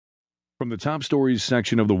From the top stories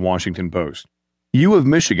section of the Washington Post, U of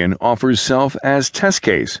Michigan offers self as test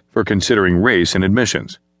case for considering race in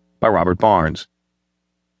admissions, by Robert Barnes.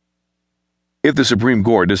 If the Supreme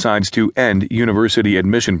Court decides to end university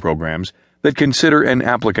admission programs that consider an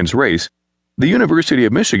applicant's race, the University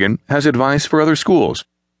of Michigan has advice for other schools.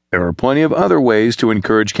 There are plenty of other ways to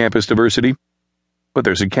encourage campus diversity, but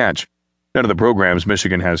there's a catch. None of the programs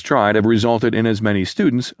Michigan has tried have resulted in as many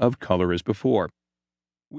students of color as before.